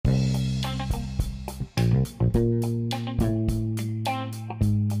Hi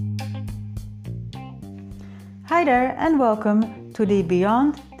there and welcome to the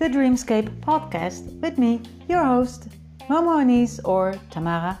Beyond the Dreamscape podcast with me, your host, Momo Anise or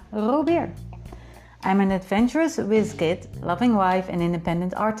Tamara Robier. I'm an adventurous whiz kid, loving wife and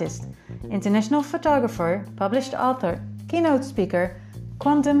independent artist, international photographer, published author, keynote speaker,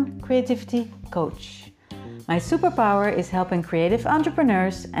 quantum creativity coach. My superpower is helping creative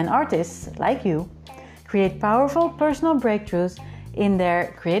entrepreneurs and artists like you create powerful personal breakthroughs in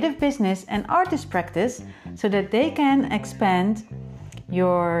their creative business and artist practice so that they can expand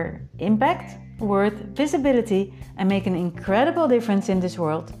your impact, worth, visibility, and make an incredible difference in this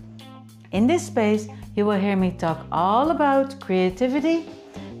world. In this space, you will hear me talk all about creativity,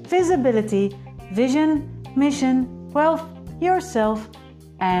 visibility, vision, mission, wealth, yourself,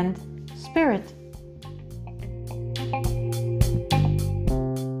 and spirit.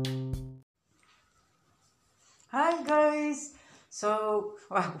 Hi guys! So,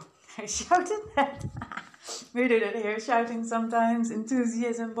 wow, I shouted that. We do that here, shouting sometimes,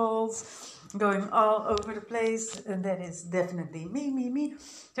 enthusiasm balls, going all over the place, and that is definitely me.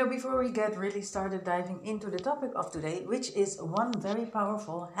 So before we get really started diving into the topic of today, which is one very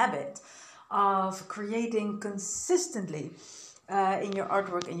powerful habit of creating consistently in your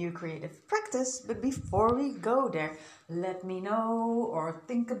artwork and your creative practice. But before we go there, let me know or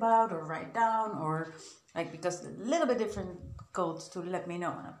think about or write down or because a little bit different codes to let me know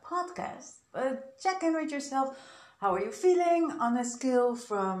on a podcast. But check in with yourself. How are you feeling on a scale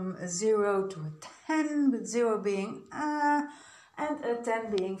from 0 to a 10, with 0 being and a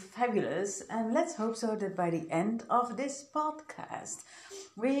 10 being fabulous. And let's hope so that by the end of this podcast,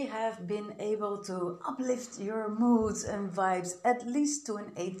 we have been able to uplift your moods and vibes at least to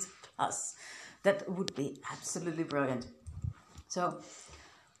an 8 plus. That would be absolutely brilliant. So,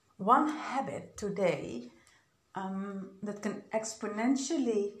 one habit today that can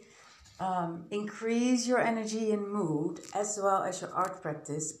exponentially increase your energy and mood as well as your art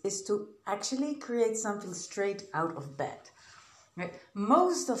practice is to actually create something straight out of bed. Right?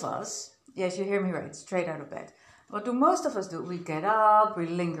 Most of us, yes, you hear me right, straight out of bed. What do most of us do? We get up, we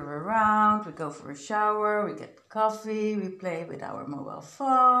linger around, we go for a shower, we get coffee, we play with our mobile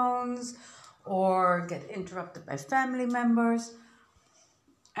phones, or get interrupted by family members.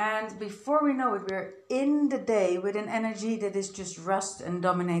 And before we know it, we're in the day with an energy that is just rust and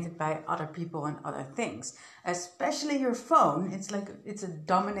dominated by other people and other things. Especially your phone, it's a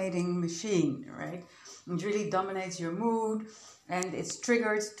dominating machine, right? It really dominates your mood, and it's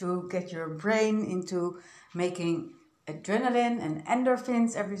triggered to get your brain into making adrenaline and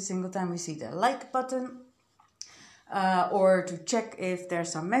endorphins every single time we see the like button. Or to check if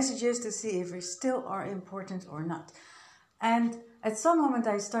there's some messages to see if we still are important or not. And at some moment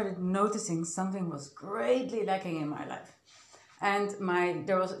I started noticing something was greatly lacking in my life. And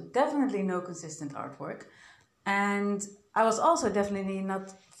there was definitely no consistent artwork. And I was also definitely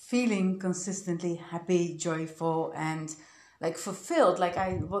not feeling consistently happy, joyful, and fulfilled,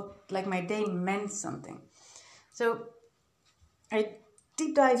 like my day meant something. So I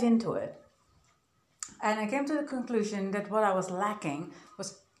deep dive into it. And I came to the conclusion that what I was lacking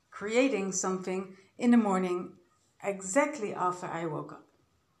was creating something in the morning exactly after I woke up.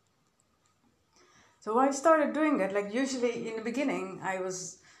 So I started doing that. Usually in the beginning, I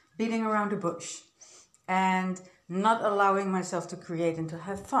was beating around the bush and not allowing myself to create and to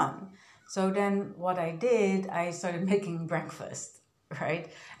have fun. So then what I did, I started making breakfast, right?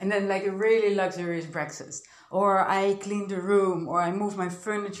 And then a really luxurious breakfast. Or I cleaned the room, or I moved my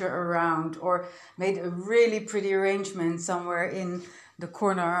furniture around, or made a really pretty arrangement somewhere in the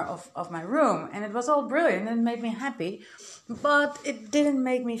corner of my room. And it was all brilliant and made me happy, but it didn't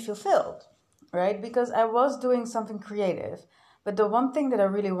make me fulfilled, right? Because I was doing something creative, but the one thing that I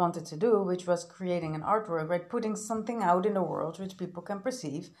really wanted to do, which was creating an artwork, right? Putting something out in the world which people can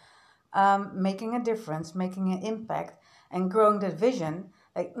perceive, making a difference, making an impact, and growing that vision,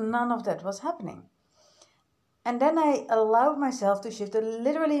 none of that was happening. And then I allowed myself to shift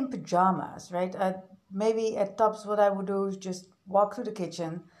literally in pajamas, right? Maybe at tops, what I would do is just walk to the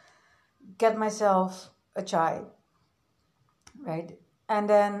kitchen, get myself a chai, right? And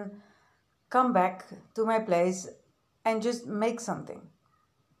then come back to my place and just make something,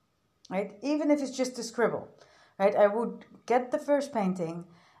 right? Even if it's just a scribble, right? I would get the first painting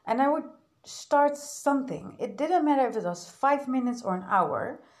and I would start something. It didn't matter if it was 5 minutes or an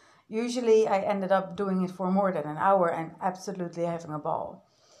hour. Usually I ended up doing it for more than an hour and absolutely having a ball,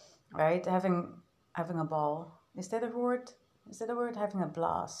 right? Having a ball. Is that a word? Is that a word? Having a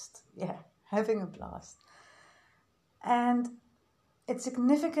blast. Yeah, having a blast. And it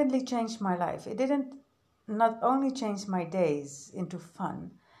significantly changed my life. It didn't not only changed my days into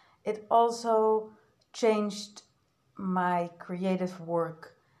fun, it also changed my creative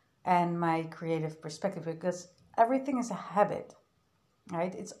work and my creative perspective, because everything is a habit,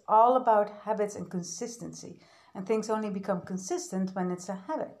 right? It's all about habits and consistency, and things only become consistent when it's a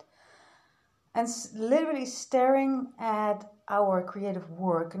habit. And literally staring at our creative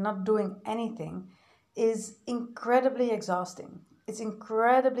work, not doing anything, is incredibly exhausting. It's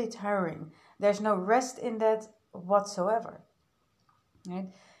incredibly tiring. There's no rest in that whatsoever, right?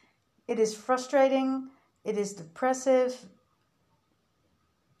 It is frustrating. It is depressive.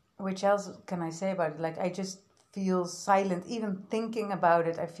 Which else can I say about it? Like, I just feel silent. Even thinking about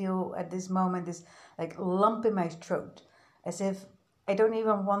it, I feel at this moment this like lump in my throat, as if I don't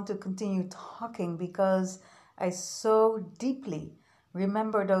even want to continue talking, because I so deeply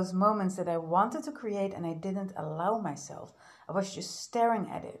remember those moments that I wanted to create and I didn't allow myself. I was just staring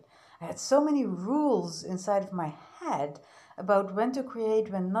at it. I had so many rules inside of my head about when to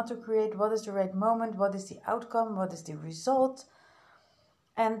create, when not to create, what is the right moment, what is the outcome, what is the result.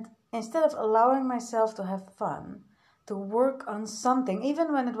 And instead of allowing myself to have fun, to work on something,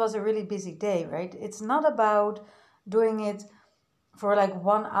 even when it was a really busy day, right? It's not about doing it for like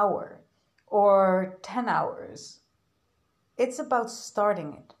 1 hour or 10 hours. It's about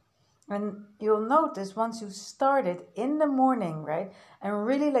starting it. And you'll notice once you start it in the morning, right? And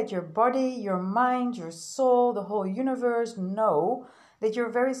really let your body, your mind, your soul, the whole universe know that you're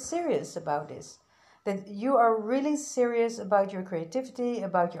very serious about this. That you are really serious about your creativity,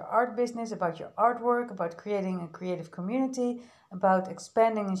 about your art business, about your artwork, about creating a creative community, about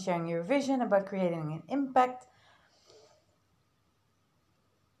expanding and sharing your vision, about creating an impact.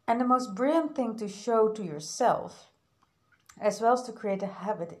 And the most brilliant thing to show to yourself, as well as to create a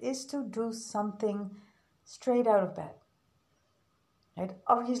habit, is to do something straight out of bed. Right?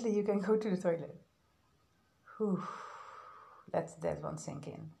 Obviously, you can go to the toilet. Whew. Let that one sink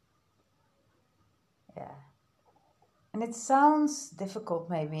in. Yeah. And it sounds difficult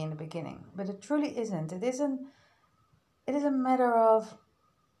maybe in the beginning, but it truly isn't. It is a matter of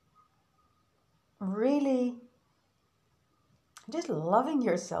really just loving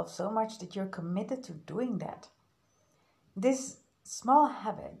yourself so much that you're committed to doing that. This small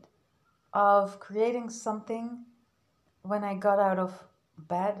habit of creating something when I got out of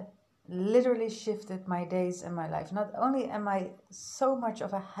bed literally shifted my days and my life. Not only am I so much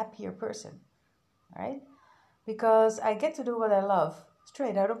of a happier person, right? Because I get to do what I love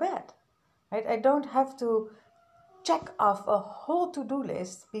straight out of bed, right? I don't have to check off a whole to-do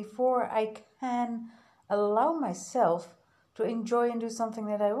list before I can allow myself to enjoy and do something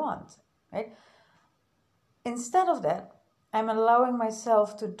that I want, right? Instead of that, I'm allowing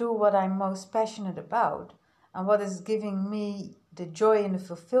myself to do what I'm most passionate about and what is giving me the joy and the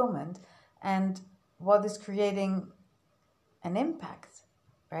fulfillment and what is creating an impact,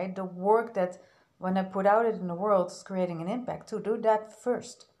 right? The work that when I put out it in the world is creating an impact. To do that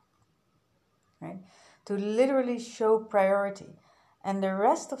first, right? To literally show priority. And the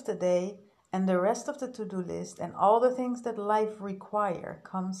rest of the day and the rest of the to-do list and all the things that life require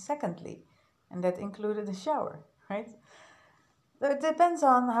come secondly. And that included the shower, right? It depends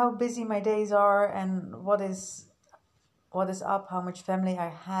on how busy my days are and what is up, how much family I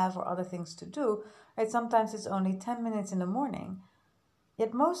have or other things to do. Right? Sometimes it's only 10 minutes in the morning.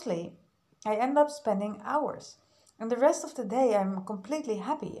 Yet mostly I end up spending hours. And the rest of the day I'm completely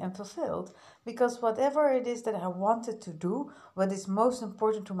happy and fulfilled because whatever it is that I wanted to do, what is most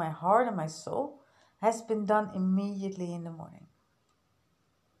important to my heart and my soul, has been done immediately in the morning.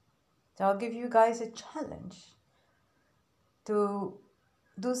 So I'll give you guys a challenge to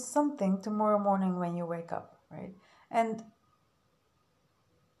do something tomorrow morning when you wake up, right? And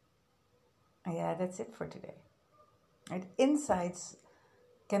yeah, that's it for today. Right? Insights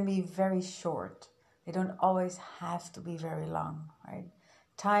can be very short. They don't always have to be very long, right?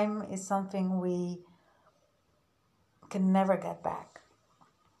 Time is something we can never get back.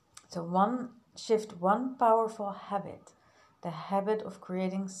 So one powerful habit, the habit of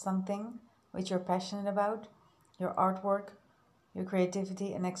creating something which you're passionate about, your artwork, your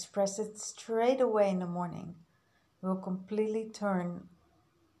creativity, and express it straight away in the morning, will completely turn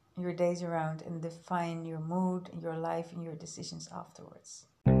your days around and define your mood, your life, and your decisions afterwards.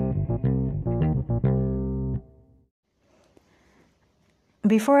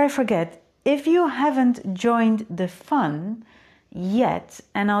 Before I forget, if you haven't joined the fun yet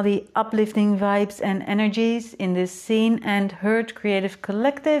and all the uplifting vibes and energies in the Seen and Heard Creative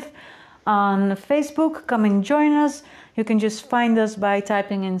Collective on Facebook, come and join us. You can just find us by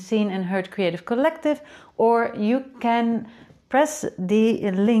typing in Seen and Heard Creative Collective, or you can press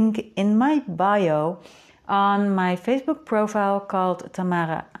the link in my bio on my Facebook profile called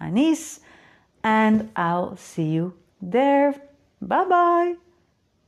Tamara Anis, and I'll see you there. Bye bye!